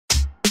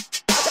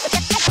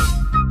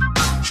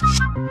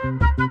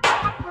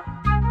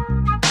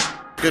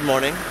Good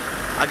morning.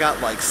 I got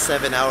like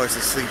 7 hours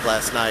of sleep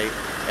last night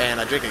and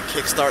I drank a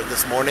Kickstart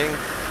this morning.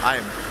 I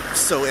am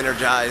so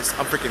energized.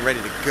 I'm freaking ready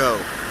to go.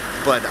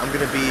 But I'm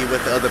gonna be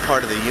with the other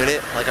part of the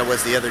unit like I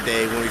was the other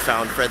day when we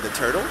found Fred the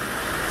Turtle.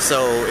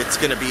 So it's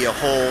gonna be a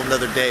whole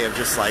nother day of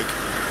just like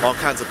all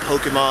kinds of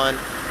Pokemon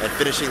and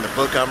finishing the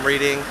book I'm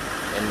reading.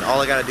 And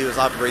all I gotta do is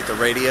operate the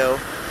radio.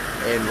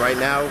 And right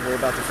now we're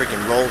about to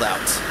freaking roll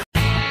out.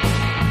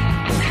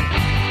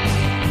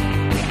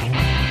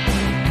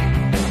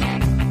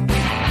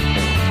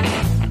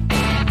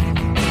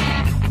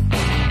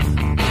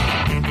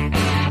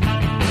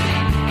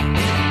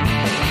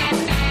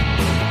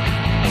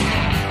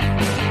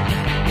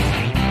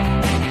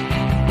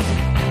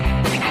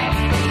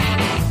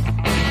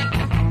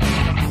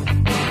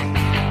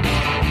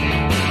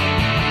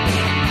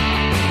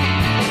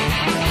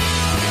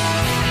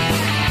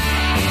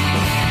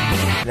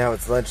 Now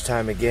it's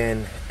lunchtime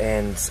again,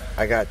 and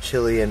I got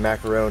chili and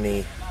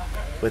macaroni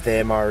with the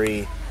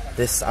MRE.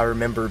 This I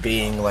remember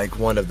being like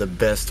one of the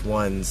best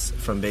ones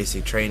from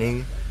basic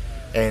training.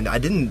 And I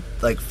didn't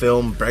like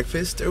film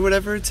breakfast or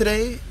whatever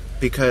today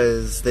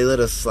because they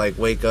let us like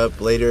wake up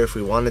later if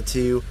we wanted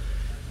to.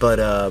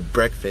 But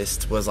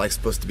breakfast was like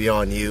supposed to be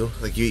on you,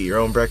 like you eat your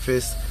own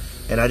breakfast.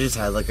 And I just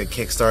had like a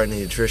Kickstart and a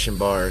nutrition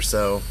bar,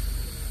 so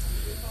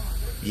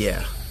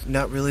yeah,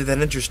 not really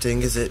that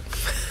interesting, is it?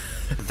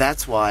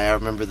 That's why I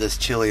remember this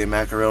chili and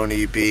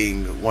macaroni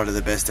being one of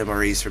the best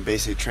MREs for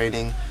basic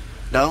training.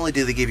 Not only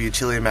do they give you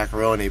chili and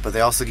macaroni, but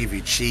they also give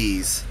you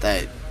cheese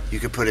that you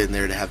could put in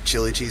there to have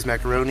chili cheese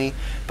macaroni,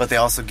 but they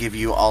also give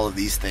you all of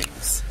these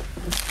things.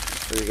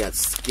 So we got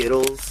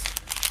Skittles,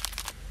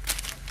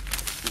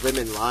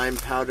 lemon lime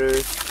powder,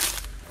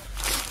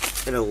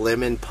 and a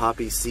lemon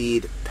poppy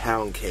seed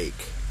pound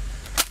cake.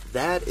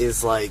 That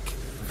is like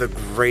the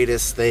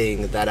greatest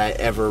thing that I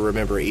ever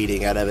remember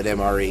eating out of an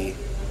MRE.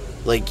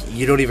 Like,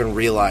 you don't even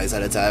realize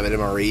that it's out of an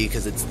MRE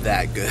because it's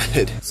that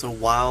good. So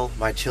while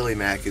my chili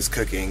mac is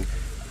cooking,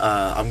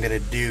 I'm gonna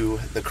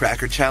do the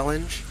cracker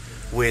challenge,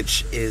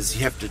 which is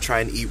you have to try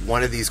and eat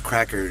one of these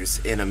crackers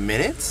in a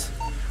minute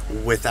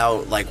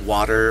without like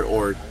water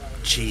or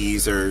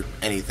cheese or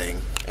anything.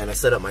 And I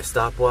set up my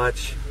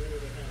stopwatch.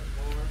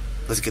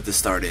 Let's get this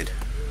started.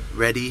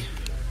 Ready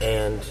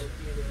and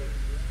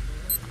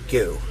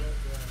go.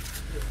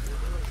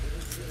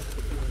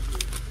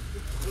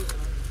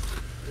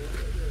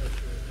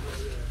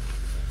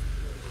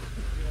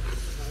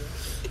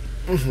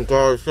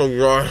 God, it's so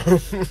dry.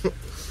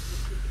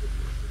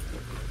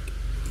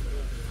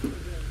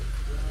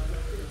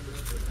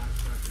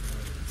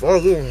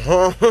 Fucking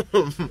hot.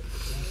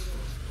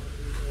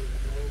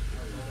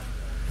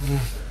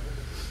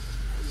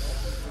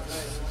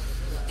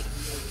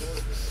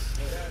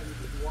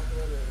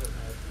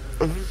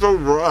 It's so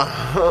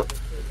dry.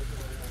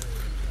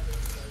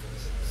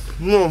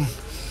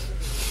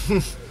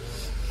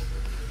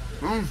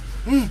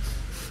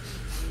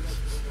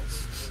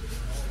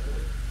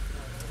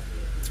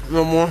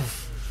 No more.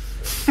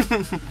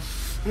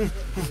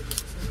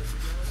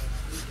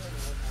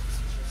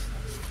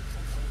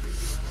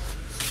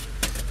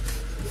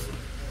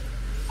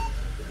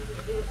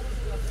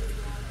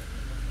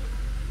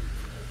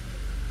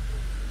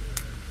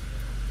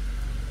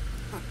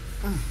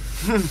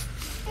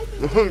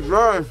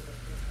 Dry.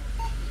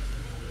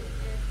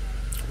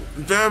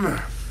 Damn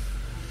it.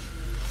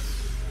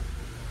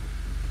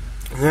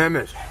 Damn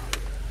it.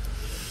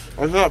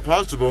 That's not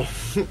possible.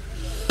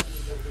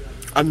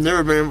 I've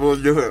never been able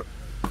to do it.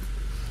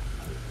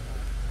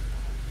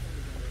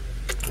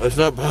 It's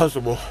not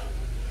possible.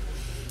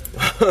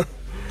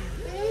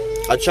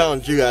 I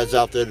challenge you guys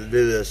out there to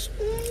do this.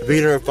 If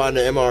you can find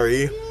an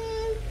MRE,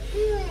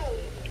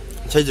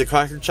 take the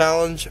cracker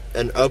challenge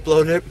and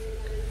upload it,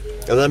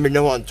 and let me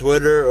know on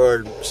Twitter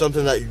or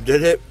something that you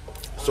did it,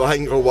 so I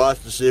can go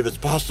watch to see if it's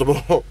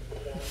possible.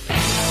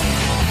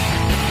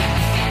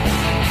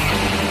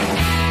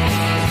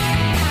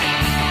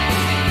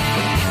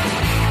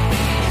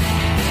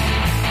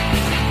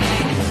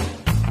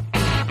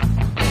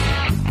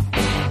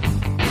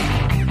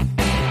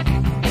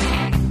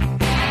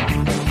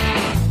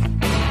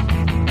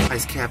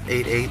 Cap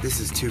 88, this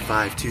is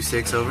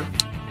 2526 over.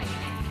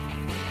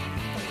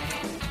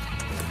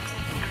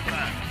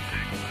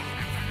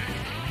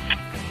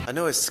 I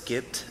know I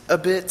skipped a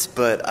bit,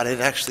 but I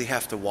didn't actually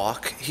have to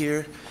walk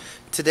here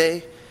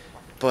today.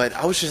 But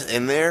I was just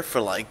in there for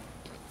like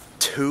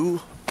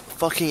 2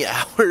 fucking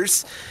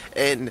hours,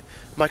 and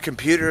my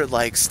computer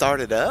like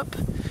started up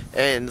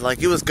and like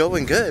it was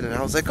going good, and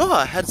I was like, oh,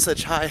 I had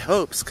such high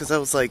hopes because I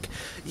was like,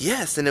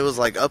 yes, and it was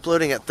like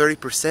uploading at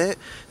 30%,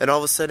 and all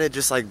of a sudden it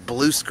just like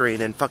blue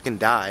screen and fucking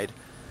died.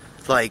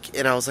 Like,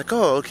 and I was like,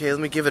 oh, okay,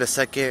 let me give it a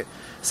second.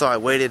 So I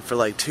waited for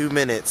like 2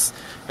 minutes,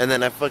 and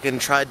then I fucking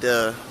tried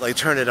to like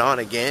turn it on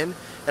again,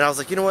 and I was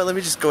like, you know what, let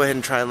me just go ahead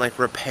and try and like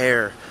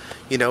repair,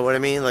 you know what I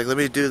mean, like let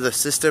me do the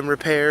system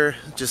repair,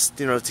 just,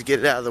 you know, to get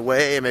it out of the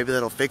way, and maybe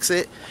that'll fix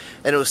it.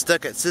 And it was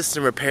stuck at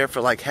system repair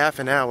for like half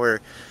an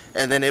hour,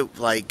 and then it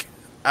like,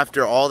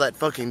 after all that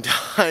fucking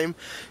time,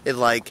 it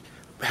like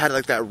had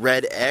like that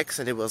red X,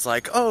 and it was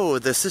like, oh,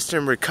 the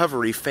system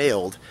recovery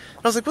failed.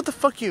 And I was like, what the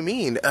fuck you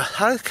mean?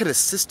 How can a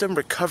system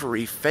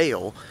recovery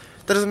fail?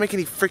 That doesn't make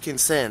any freaking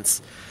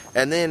sense.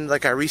 And then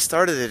like I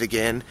restarted it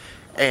again,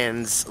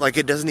 and like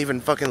it doesn't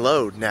even fucking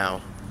load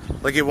now.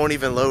 Like it won't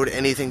even load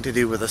anything to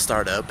do with a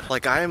startup.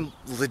 Like I am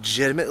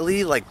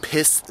legitimately like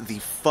pissed the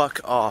fuck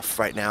off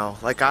right now.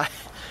 Like I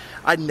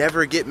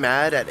never get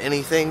mad at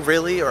anything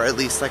really, or at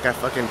least like I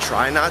fucking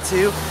try not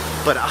to,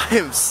 but I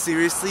am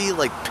seriously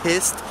like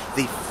pissed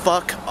the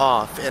fuck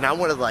off, and I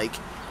want to like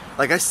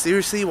I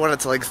seriously wanted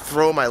to like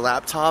throw my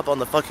laptop on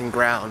the fucking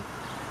ground.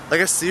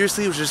 Like I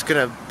seriously was just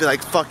gonna be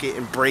like fuck it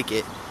and break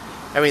it.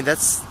 I mean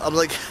I'm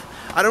like,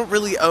 I don't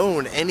really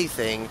own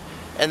anything,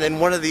 and then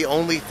one of the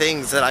only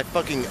things that I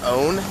fucking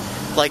own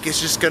like is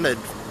just gonna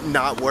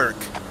not work.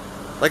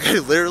 Like I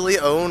literally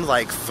own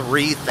like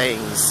 3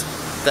 things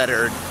that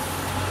are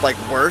like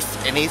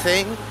worth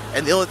anything,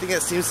 and the only thing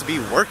that seems to be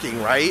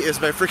working right is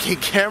my freaking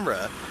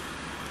camera.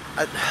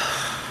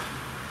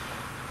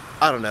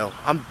 I don't know.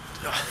 I'm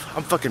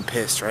fucking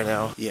pissed right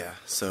now. Yeah,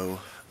 so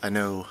I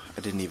know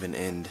I didn't even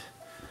end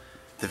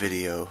the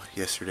video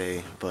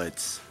yesterday,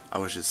 but I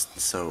was just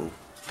so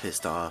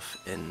pissed off,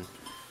 and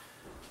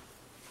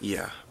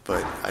yeah,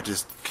 but I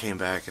just came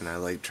back and I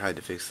like tried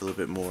to fix a little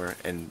bit more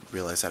and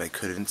realized that I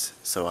couldn't,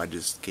 so I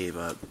just gave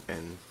up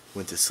and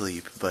went to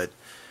sleep. But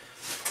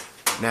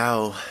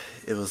now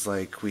it was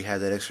like we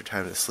had that extra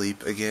time to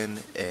sleep again,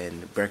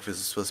 and breakfast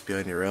is supposed to be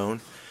on your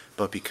own,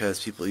 but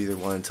because people either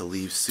wanted to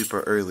leave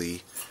super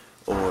early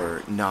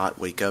or not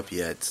wake up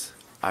yet,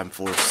 I'm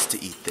forced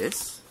to eat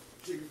this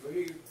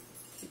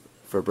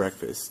for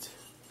breakfast.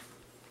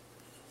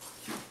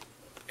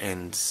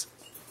 And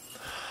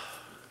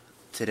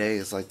today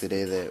is like the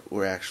day that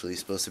we're actually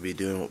supposed to be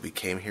doing what we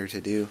came here to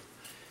do,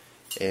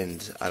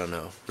 and I don't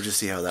know, we'll just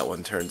see how that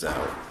one turns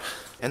out.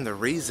 And the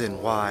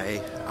reason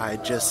why I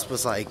just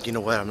was like, you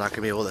know what, I'm not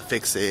gonna be able to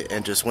fix it,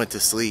 and just went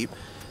to sleep,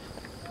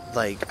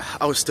 like,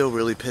 I was still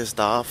really pissed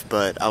off,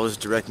 but I was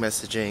direct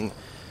messaging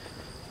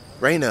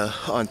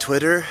Raina on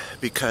Twitter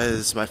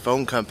because my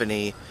phone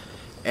company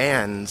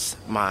and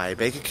my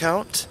bank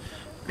account,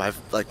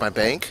 my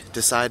bank,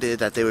 decided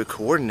that they would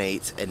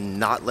coordinate and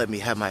not let me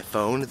have my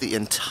phone the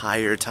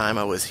entire time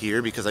I was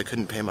here because I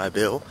couldn't pay my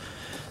bill.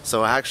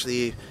 So I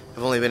actually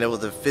have only been able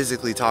to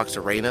physically talk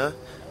to Raina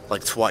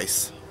like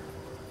twice.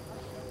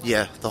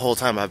 Yeah, the whole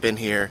time I've been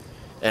here,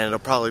 and it'll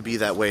probably be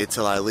that way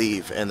till I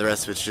leave, and the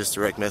rest of it's just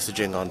direct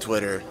messaging on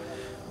Twitter.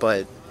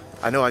 But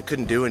I know I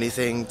couldn't do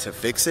anything to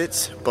fix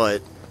it,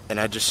 and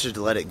I just should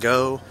let it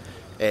go,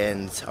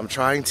 and I'm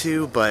trying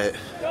to, but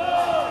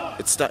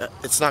it's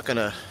not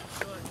gonna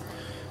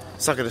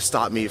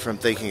stop me from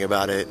thinking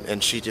about it.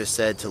 And she just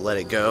said to let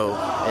it go,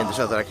 and there's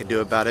nothing I can do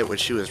about it,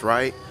 which she was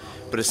right,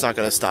 but it's not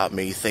gonna stop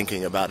me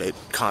thinking about it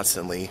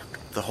constantly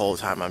the whole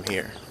time I'm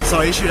here. So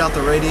I issued out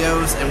the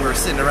radios, and we were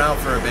sitting around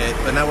for a bit,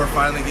 but now we're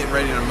finally getting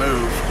ready to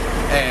move,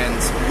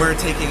 and we're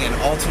taking an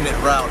alternate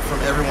route from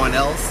everyone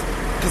else,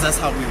 because that's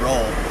how we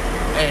roll.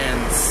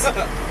 And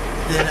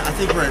then I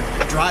think we're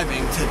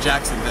driving to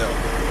Jacksonville,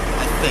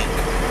 I think.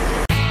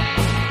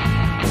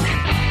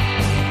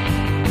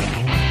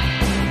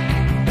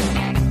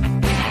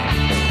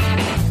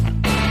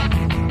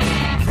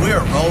 We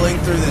are rolling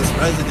through this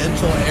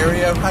residential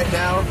area right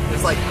now.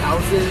 There's like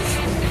houses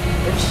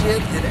and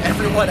shit, and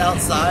everyone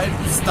outside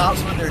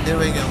stops what they're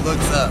doing and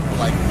looks up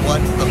like, what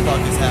the fuck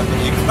is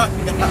happening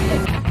right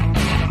now?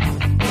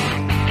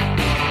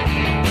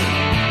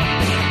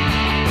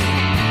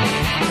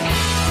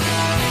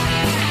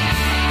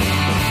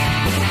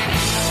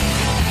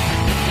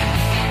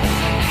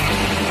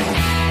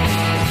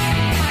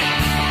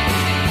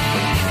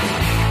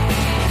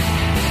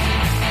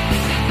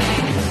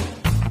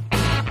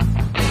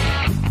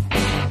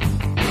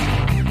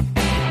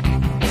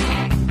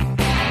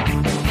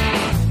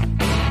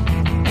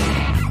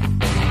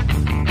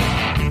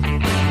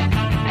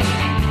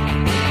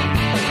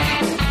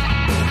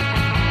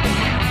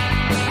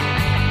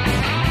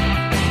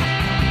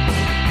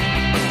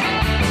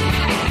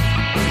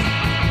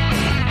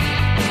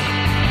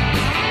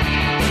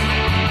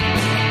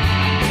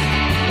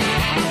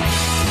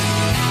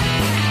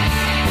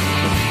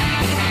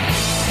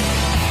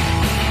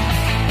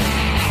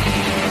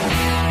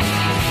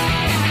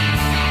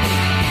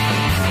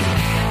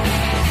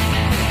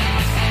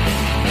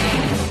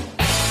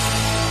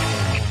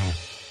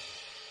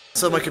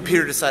 So my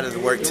computer decided to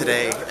work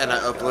today, and I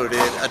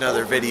uploaded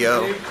another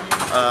video.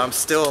 I'm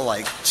still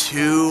like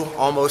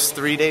almost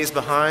 3 days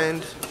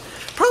behind.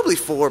 Probably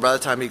 4 by the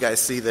time you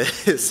guys see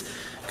this,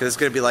 because it's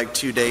gonna be like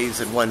 2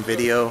 days in one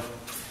video.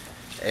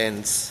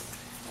 And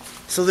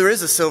so there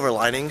is a silver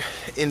lining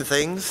in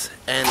things,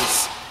 and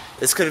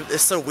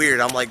it's so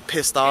weird. I'm like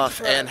pissed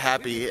off and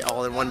happy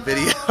all in one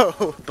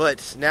video.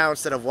 But now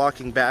instead of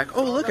walking back,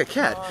 oh look, a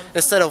cat.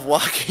 Instead of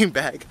walking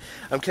back,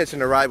 I'm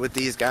catching a ride with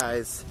these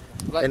guys.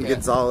 And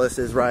Gonzalez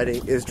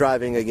is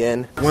driving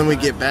again. When we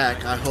get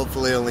back, I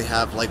hopefully only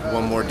have like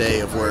 1 more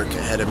day of work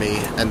ahead of me,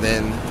 and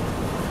then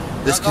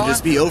this could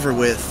just be over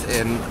with,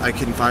 and I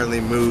can finally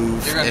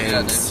move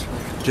and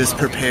just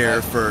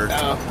prepare for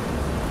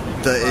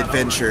the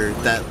adventure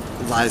that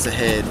lies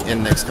ahead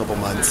in the next couple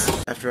months.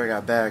 After I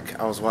got back,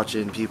 I was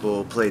watching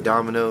people play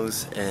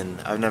dominoes, and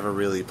I've never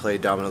really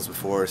played dominoes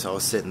before, so I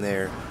was sitting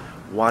there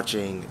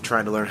watching,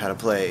 trying to learn how to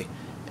play,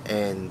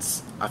 and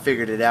I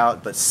figured it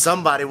out, but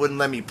somebody wouldn't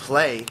let me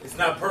play. It's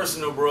not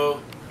personal,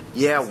 bro.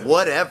 Yeah,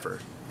 whatever.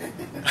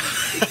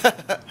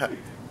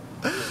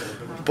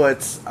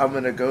 But I'm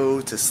gonna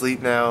go to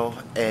sleep now,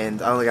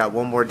 and I only got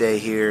one more day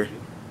here.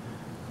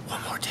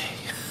 One more day.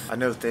 I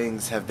know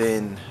things have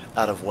been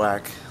out of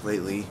whack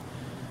lately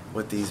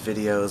with these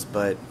videos,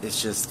 but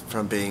it's just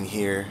from being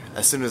here.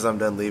 As soon as I'm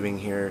done leaving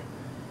here,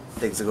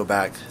 things will go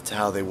back to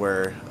how they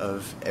were,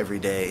 of every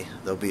day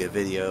there'll be a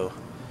video.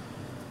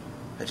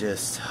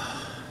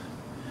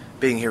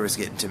 Being here was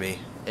getting to me,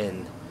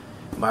 and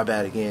my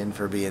bad again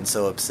for being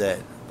so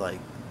upset. Like,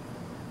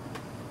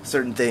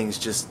 certain things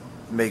just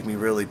make me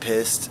really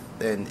pissed,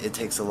 and it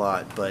takes a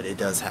lot, but it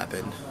does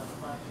happen.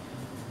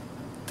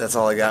 That's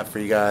all I got for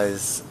you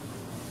guys.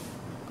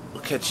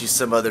 We'll catch you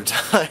some other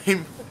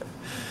time.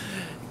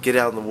 Get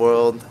out in the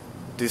world,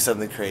 do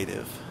something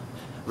creative.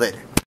 Later.